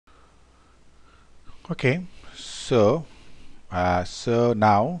Okay, so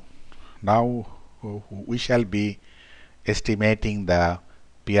now we shall be estimating the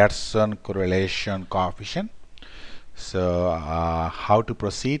Pearson correlation coefficient. So how to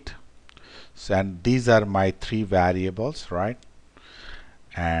proceed? So, and these are my three variables, right?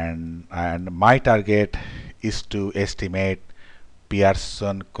 And my target is to estimate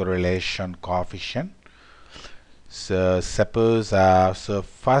Pearson correlation coefficient. So suppose so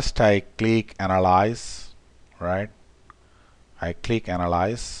first I click analyze, right? I click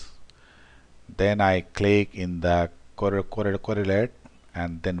analyze, then I click in the correlate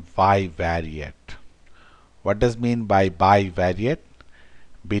and then bivariate. What does mean by bivariate?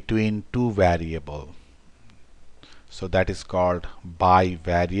 Between two variable. So that is called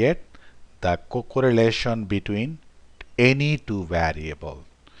bivariate, the correlation between any two variable.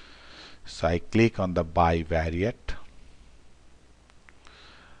 So I click on the bivariate,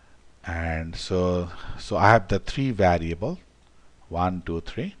 and so I have the three variable 1 2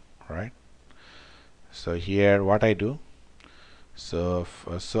 3, right? So here what I do, so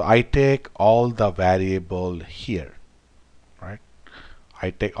I take all the variable here, right?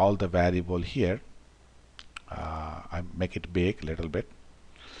 I take all the variable here. I make it big little bit.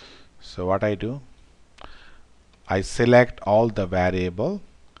 So what I do, I select all the variable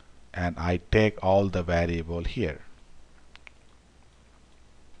and I take all the variable here.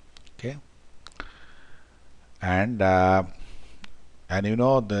 Okay, and you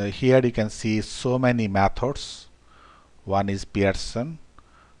know here you can see so many methods. One is Pearson,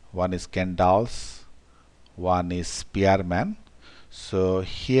 one is Kendall's, one is Spearman. So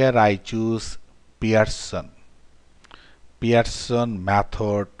here I choose Pearson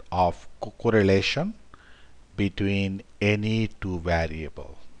method of correlation between any two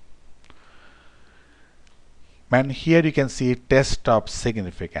variable. And here you can see test of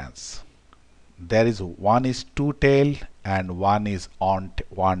significance. There is one is two tail and one is on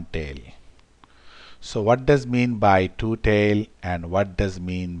one tail. So what does mean by two tail and what does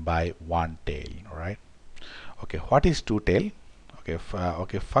mean by one tail, right? Okay, what is two tail? Okay,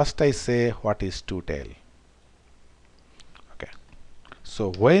 okay, first I say what is two tail. Okay,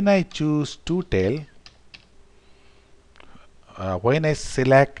 so when I choose two tail, when I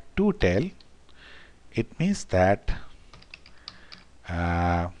select two tail, it means that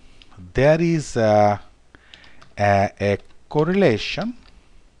there is a correlation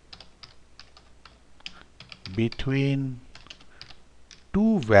between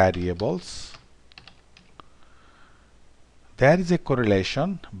two variables. There is a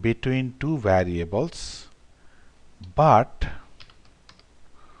correlation between two variables, but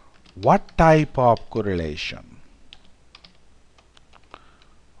what type of correlation?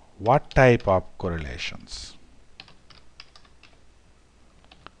 What type of correlations?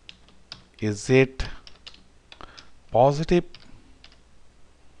 Is it positive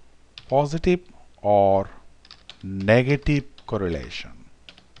or negative correlation?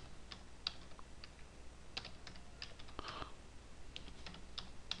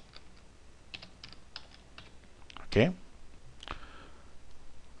 Okay,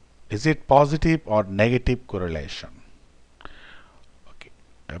 is it positive or negative correlation? Okay,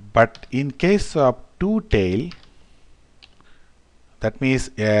 but in case of two tail, that means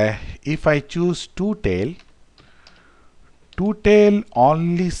if I choose two tail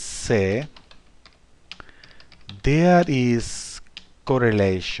only say there is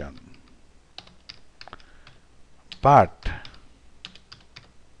correlation, but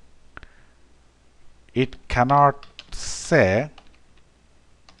it cannot say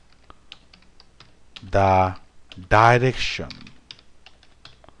the direction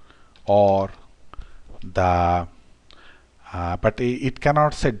or the but it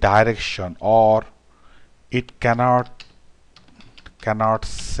cannot say direction, or it cannot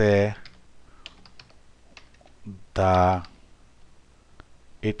say the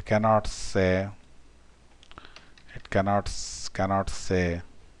cannot say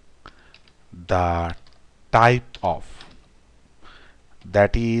the type of,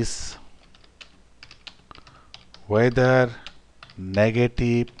 that is whether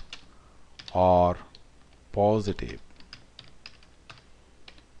negative or positive,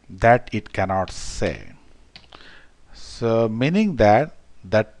 that it cannot say. So meaning that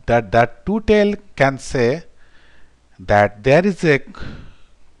two tail can say that there is a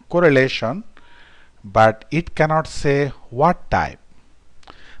correlation, but it cannot say what type.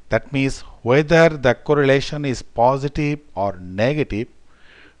 That means whether the correlation is positive or negative,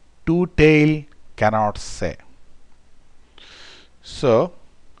 two tail cannot say. So,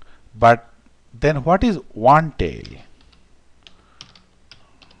 but then what is one tail?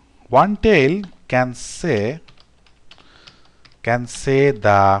 One tail can say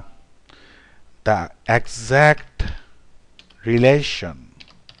the exact relation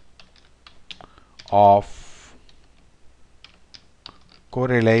of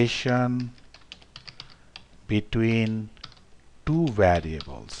correlation between two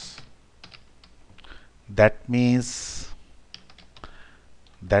variables. That means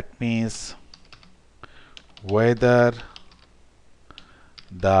whether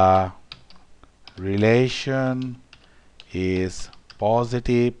the relation is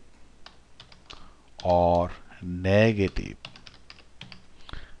positive or negative.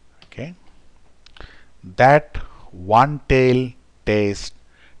 Okay, that one tail test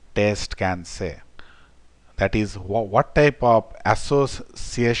can say. That is, what type of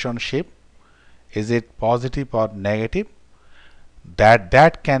associationship, is it positive or negative?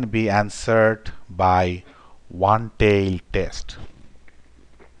 That can be answered by one tail test.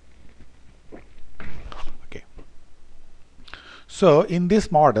 Okay. So in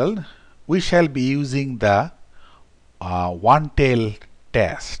this model, we shall be using the one tail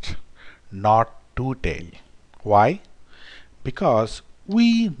test, not two tail. Why? Because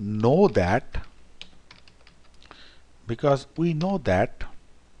we know that we know that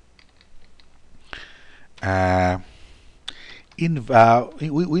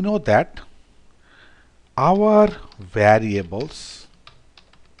our variables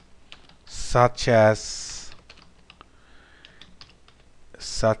such as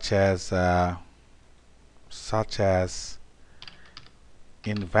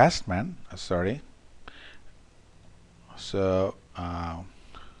investment, so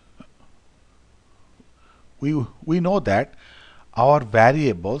we know that our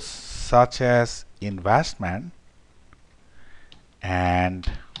variables such as investment and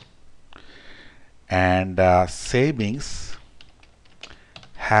savings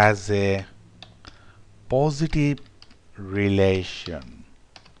has a positive relation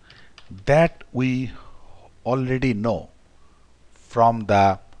that we already know from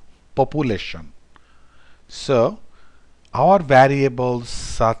the population. So our variables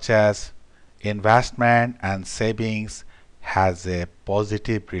such as investment and savings has a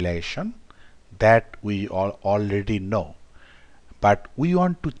positive relation that we all already know, but we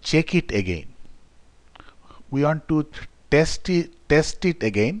want to check it again. We want to test it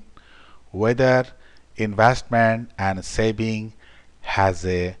again whether investment and saving has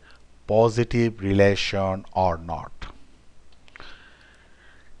a positive relation or not.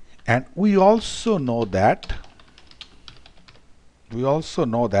 And we also know that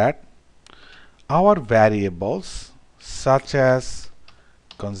our variables such as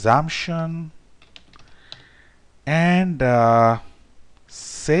consumption and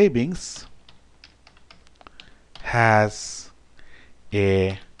savings has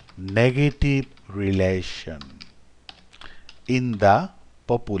a negative relation in the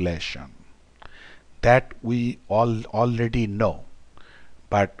population that we already know,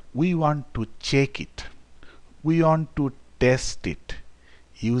 but we want to check it. We want to test it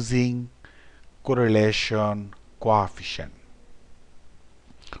using correlation coefficient.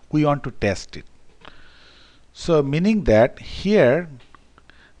 We want to test it. So meaning that here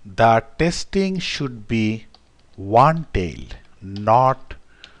the testing should be one-tailed, not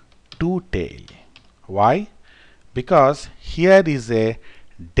two-tailed. Why? Because here is a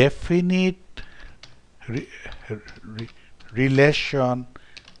definite relation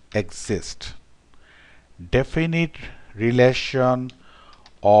exists. Definite relation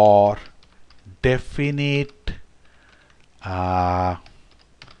or definite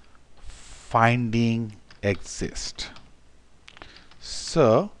finding exists.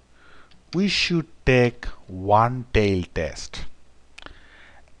 So we should take one tail test.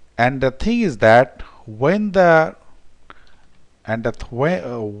 And the thing is that when the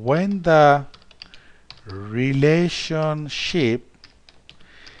relationship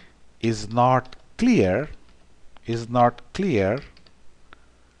is not clear,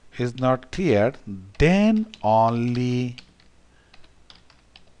 then only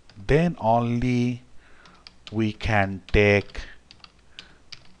we can take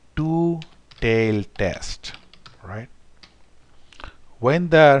two tail test, right? When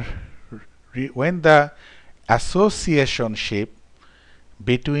the associationship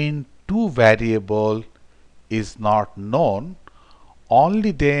between two variables is not known,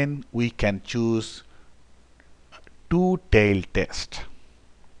 only then we can choose two tail test.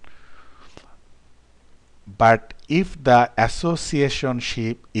 But if the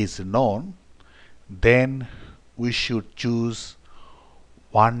associationship is known, then we should choose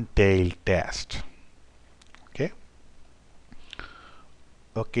one tail test.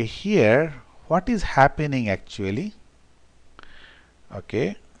 Okay, here what is happening actually?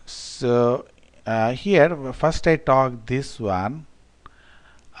 Okay, so here first I talk this one.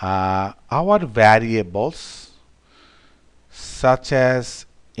 Our variables such as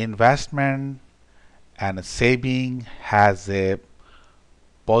investment and saving has a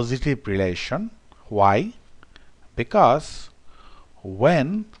positive relation. Why? Because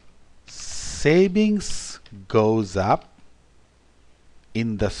when savings goes up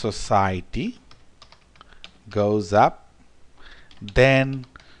in the society, then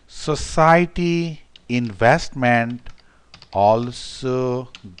society investment also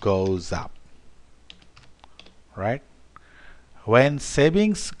goes up, right? When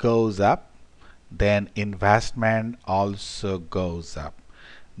savings goes up, then investment also goes up.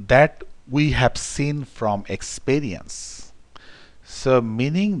 That we have seen from experience. So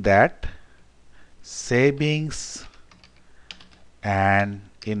meaning that savings and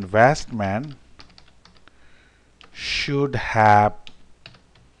investment should have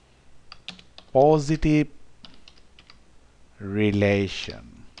positive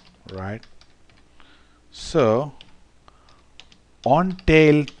relation, right? So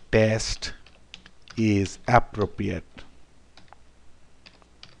on-tail test is appropriate,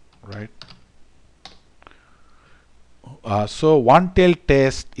 right? So one-tail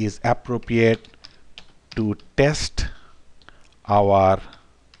test is appropriate to test our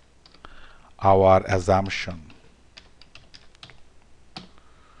assumption.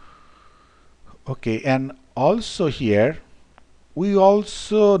 Okay, and also here we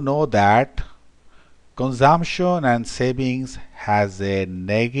also know that consumption and savings has a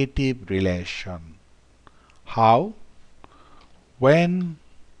negative relation. How? When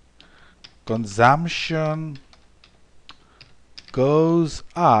consumption goes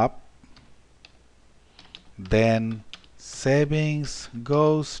up, then savings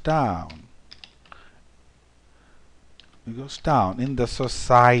goes down. It goes down in the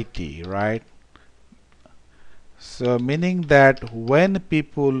society, right? So meaning that when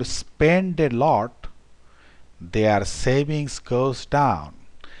people spend a lot, their savings goes down.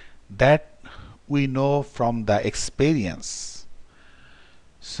 That we know from the experience.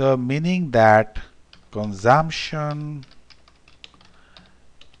 So meaning that consumption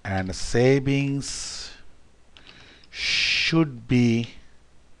and savings should be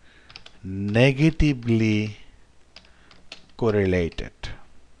negatively correlated.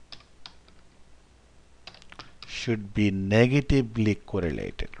 Should be negatively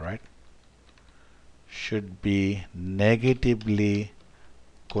correlated, right? Should be negatively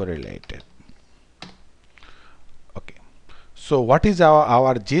correlated. Okay. So what is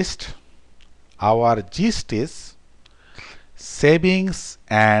our gist? Our gist is savings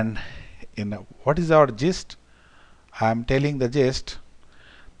and what is our gist? I am telling the gist.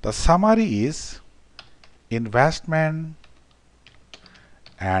 The summary is investment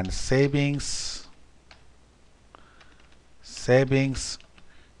and savings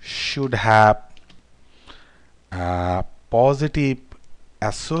should have a positive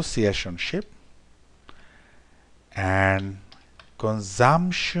associationship, and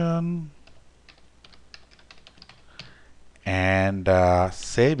consumption and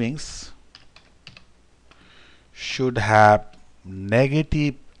savings should have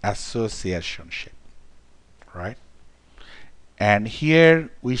negative associationship, right? And here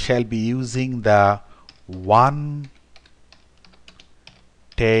we shall be using the one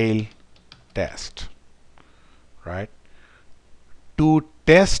tail test, right, to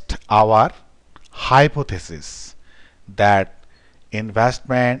test our hypothesis that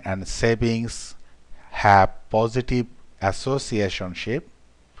investment and savings have positive associationship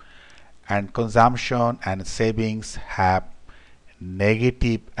and consumption and savings have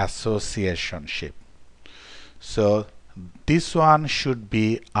negative associationship. So this one should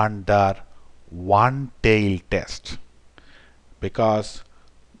be under one tail test because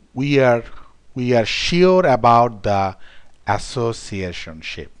we are sure about the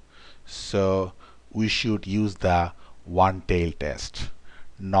associationship. So we should use the one tail test,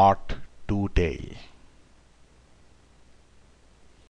 not two tail.